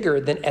bigger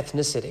than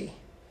ethnicity.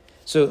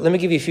 So let me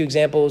give you a few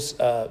examples.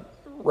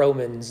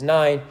 Romans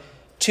 9,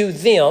 to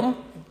them,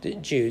 the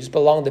Jews,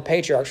 belong the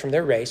patriarchs from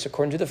their race,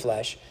 according to the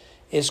flesh,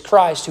 is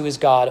Christ, who is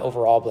God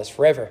over all, blessed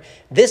forever.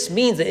 This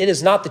means that it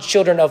is not the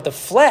children of the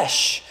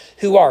flesh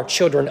who are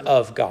children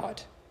of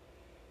God,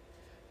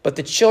 but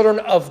the children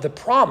of the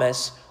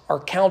promise are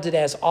counted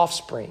as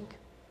offspring.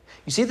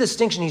 You see the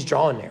distinction he's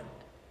drawing there.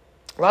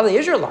 A lot of the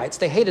Israelites,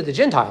 they hated the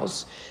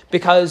Gentiles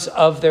because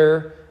of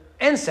their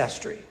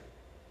ancestry.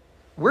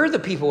 We're the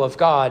people of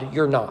God,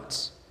 you're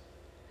not.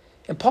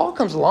 And Paul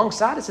comes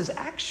alongside and says,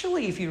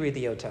 actually, if you read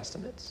the Old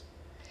Testament,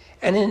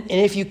 and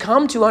if you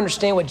come to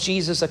understand what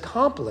Jesus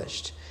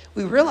accomplished,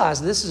 we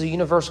realize this is a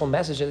universal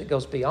message that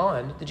goes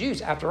beyond the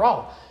Jews. After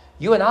all,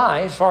 you and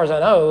I, as far as I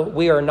know,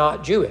 we are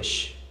not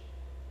Jewish.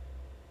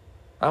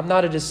 I'm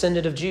not a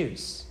descendant of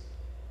Jews.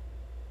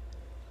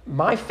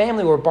 My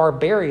family were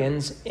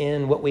barbarians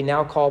in what we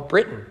now call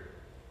Britain.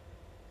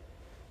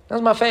 That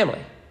was my family.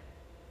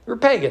 We were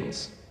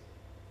pagans.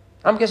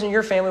 I'm guessing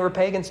your family were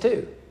pagans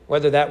too.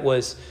 Whether that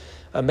was,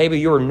 maybe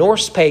you were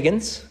Norse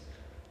pagans,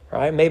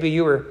 right? Maybe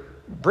you were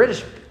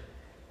British.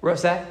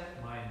 What's that?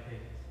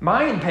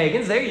 Mayan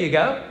pagans. There you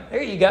go.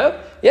 There you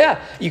go.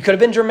 Yeah, you could have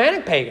been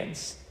Germanic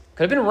pagans.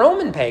 Could have been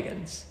Roman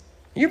pagans.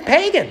 You're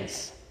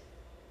pagans.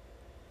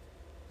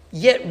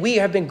 Yet we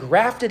have been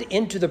grafted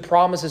into the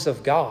promises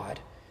of God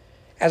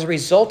as a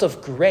result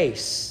of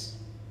grace.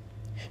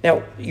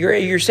 Now,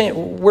 you're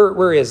saying,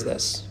 where is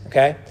this?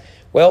 Okay.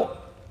 Well,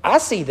 I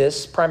see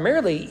this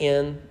primarily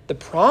in the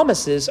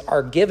promises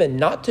are given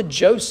not to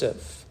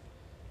Joseph,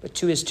 but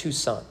to his two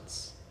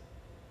sons,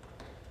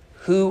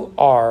 who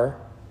are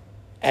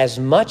as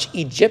much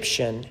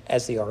Egyptian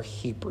as they are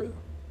Hebrew.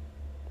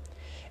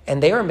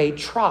 And they are made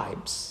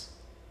tribes.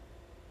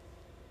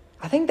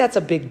 I think that's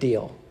a big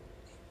deal.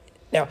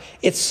 Now,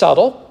 it's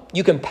subtle.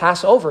 You can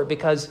pass over it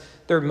because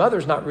their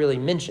mother's not really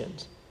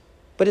mentioned.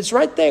 But it's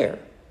right there.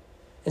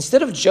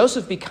 Instead of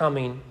Joseph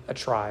becoming a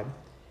tribe,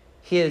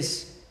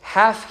 his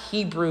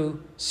half-Hebrew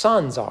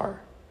sons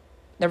are.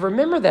 Now,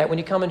 remember that when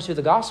you come into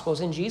the Gospels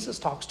and Jesus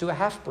talks to a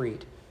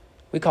half-breed.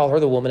 We call her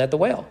the woman at the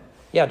well.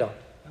 Yeah, Don.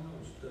 I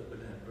noticed up in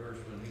that verse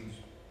when he's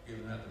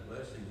giving out the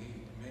blessing, he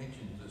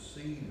mentions the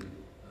seed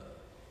of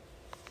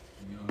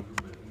the younger,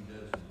 but he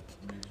doesn't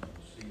mention the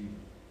seed of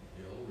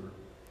the older.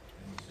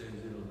 And he says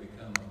it'll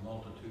become a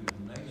multitude of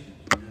nations.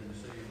 He doesn't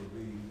say it'll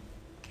be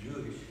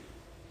Jewish.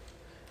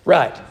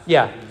 Right,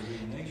 yeah. It'll be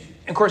nations.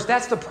 And of course,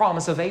 that's the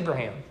promise of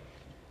Abraham,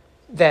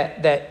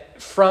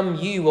 that from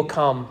you will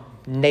come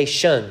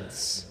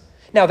nations.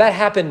 Now, that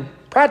happened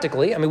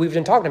practically. I mean, we've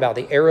been talking about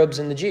the Arabs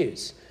and the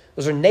Jews.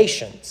 Those are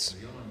nations.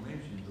 He only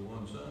mentions the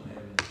one son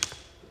having the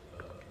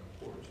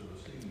importance of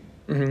the seed.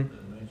 Mm-hmm.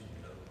 Doesn't mention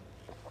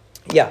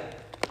the other.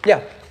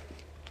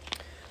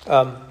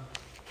 Yeah.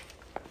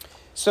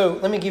 So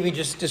let me give you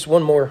just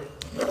one more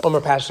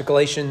passage,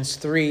 Galatians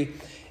 3.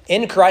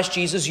 In Christ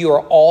Jesus, you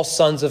are all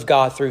sons of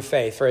God through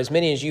faith. For as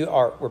many as you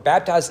were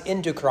baptized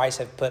into Christ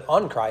have put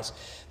on Christ.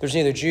 There's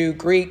neither Jew,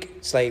 Greek,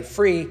 slave,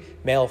 free,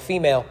 male,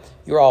 female.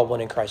 You're all one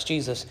in Christ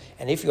Jesus.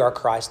 And if you are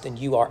Christ, then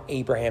you are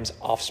Abraham's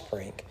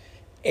offspring,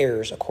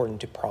 heirs according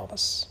to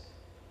promise.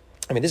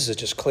 I mean, this is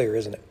just clear,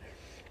 isn't it?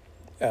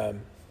 Yeah,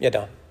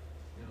 Don.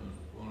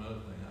 One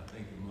other thing, I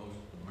think that most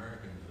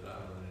Americans that I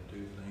run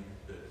into think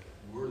that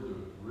we're the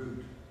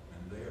root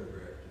and they are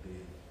grafted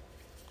in.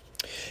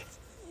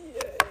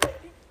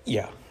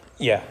 Yeah.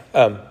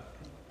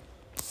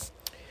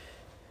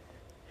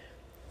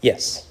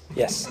 Yes.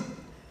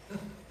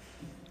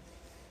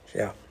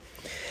 Yeah.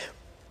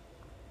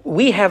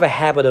 We have a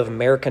habit of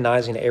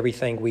Americanizing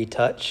everything we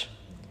touch,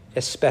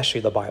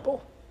 especially the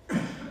Bible.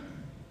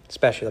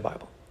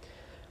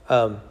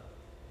 I'll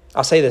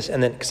say this,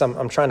 and then because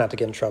I'm trying not to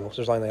get in trouble, so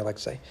there's only thing I like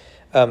to say.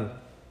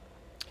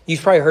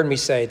 You've probably heard me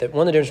say that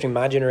one of the differences between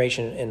my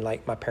generation and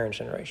like my parents'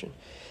 generation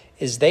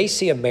is they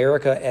see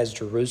America as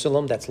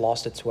Jerusalem that's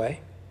lost its way.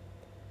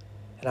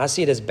 And I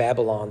see it as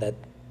Babylon, that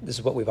this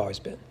is what we've always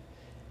been.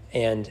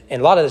 And a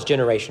lot of it's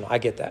generational, I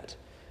get that.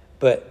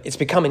 But it's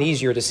becoming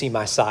easier to see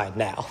my side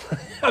now.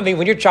 I mean,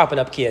 when you're chopping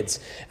up kids,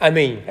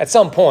 at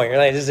some point, you're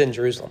like, this is in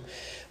Jerusalem.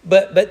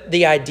 But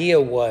the idea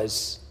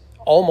was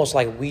almost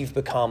like we've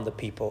become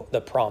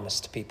the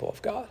promised people of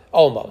God.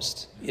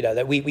 Almost,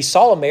 that we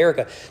saw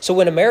America. So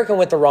when America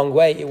went the wrong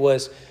way, it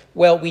was,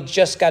 well, we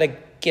just got to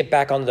get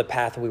back onto the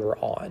path we were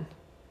on.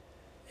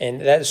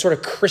 And that sort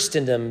of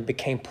Christendom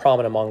became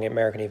prominent among the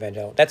American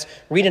evangelical. That's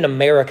reading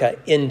America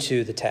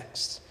into the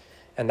text.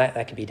 And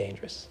that can be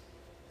dangerous.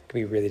 It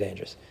can be really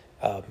dangerous.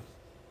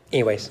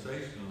 Anyways.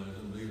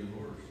 Sensationalism is even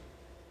worse.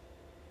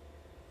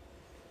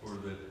 Or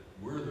that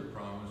we're the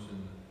promise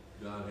and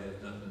God has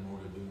nothing more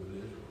to do with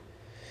Israel.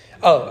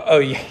 Oh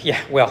yeah.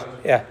 Well,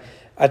 yeah.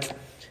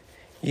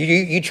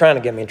 You trying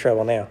to get me in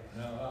trouble now.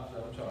 No,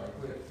 I'm sorry.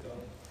 Quit.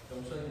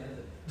 Don't say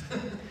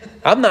nothing.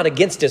 I'm not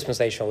against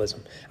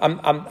dispensationalism.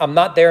 I'm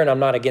not there and I'm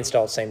not against it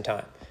all at the same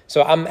time.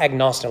 So I'm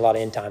agnostic to a lot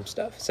of end time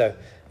stuff. So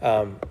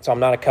So I'm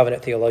not a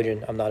covenant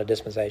theologian. I'm not a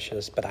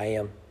dispensationalist, but I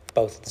am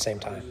both at the same I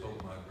time. just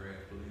hope my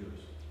graft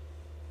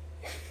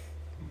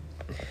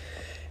lives.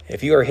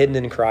 If you are hidden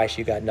in Christ,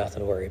 you got nothing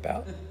to worry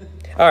about.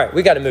 All right,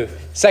 we got to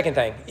move. Second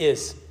thing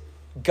is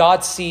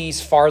God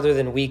sees farther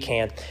than we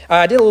can.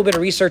 I did a little bit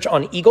of research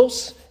on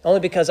eagles, only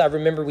because I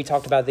remember we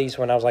talked about these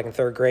when I was like in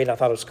third grade, and I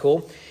thought it was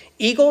cool.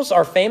 Eagles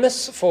are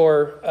famous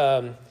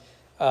for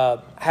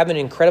having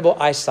incredible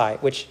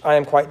eyesight, which I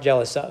am quite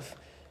jealous of.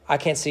 I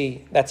can't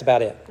see, that's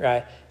about it,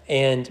 right?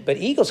 But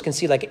eagles can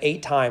see like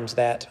 8 times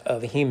that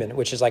of a human,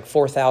 which is like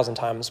 4,000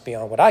 times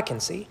beyond what I can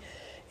see.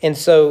 And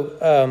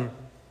so,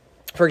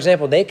 for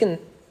example, they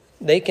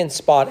can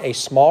spot a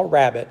small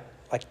rabbit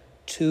like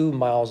 2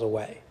 miles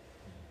away.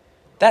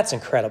 That's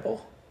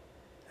incredible.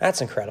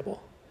 That's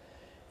incredible.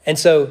 And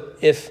so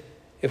if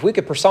we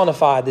could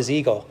personify this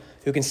eagle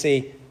who can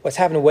see what's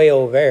happening way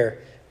over there,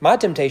 my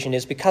temptation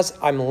is because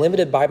I'm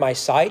limited by my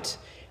sight,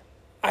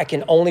 I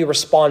can only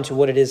respond to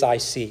what it is I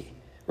see.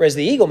 Whereas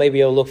the eagle may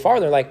be able to look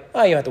farther and like,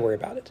 oh, you don't have to worry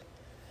about it.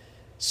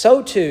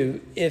 So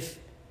too, if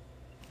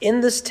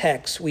in this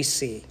text we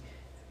see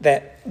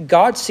that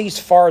God sees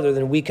farther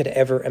than we could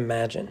ever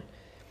imagine.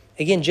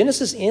 Again,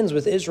 Genesis ends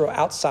with Israel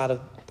outside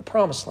of the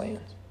promised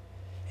land.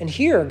 And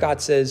here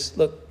God says,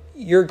 look,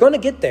 you're going to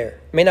get there.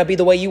 It may not be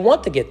the way you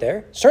want to get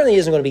there. Certainly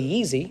isn't going to be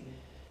easy.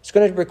 It's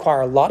going to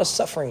require a lot of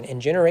suffering,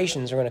 and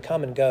generations are going to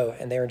come and go,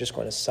 and they're just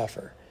going to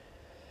suffer.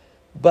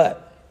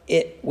 But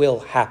it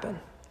will happen.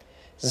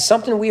 This is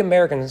something we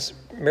American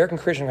Christians are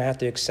going to have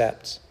to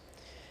accept.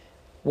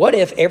 What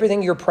if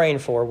everything you're praying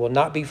for will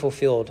not be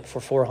fulfilled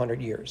for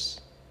 400 years?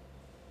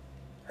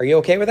 Are you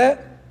okay with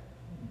that?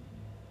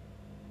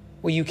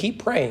 Will you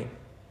keep praying?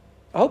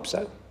 I hope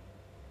so.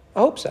 I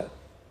hope so.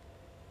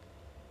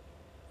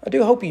 I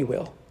do hope you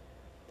will.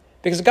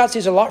 Because God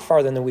sees a lot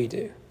farther than we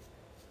do.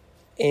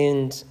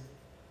 And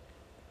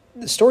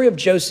the story of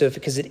Joseph,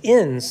 because it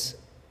ends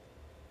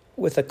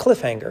with a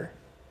cliffhanger.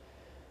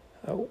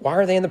 Why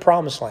are they in the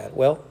promised land?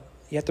 Well,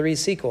 you have to read the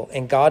sequel.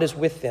 And God is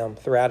with them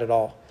throughout it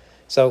all.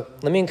 So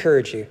let me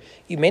encourage you.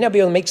 You may not be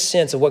able to make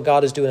sense of what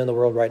God is doing in the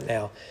world right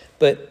now.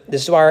 But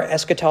this is why our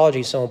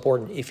eschatology is so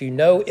important. If you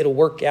know it'll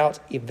work out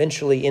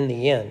eventually in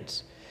the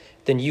end,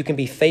 then you can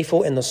be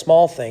faithful in the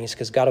small things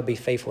because God will be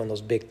faithful in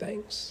those big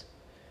things.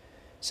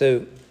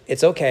 So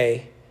it's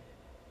okay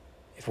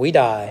if we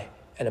die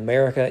and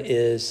America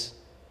is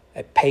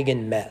a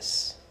pagan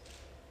mess,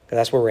 because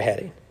that's where we're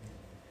heading.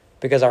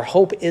 Because our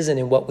hope isn't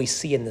in what we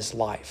see in this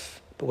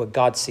life, but what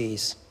God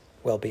sees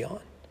well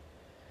beyond.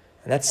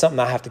 And that's something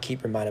I have to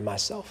keep reminding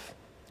myself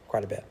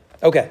quite a bit.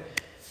 Okay.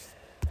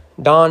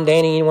 Don,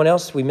 Danny, anyone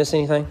else? We miss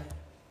anything?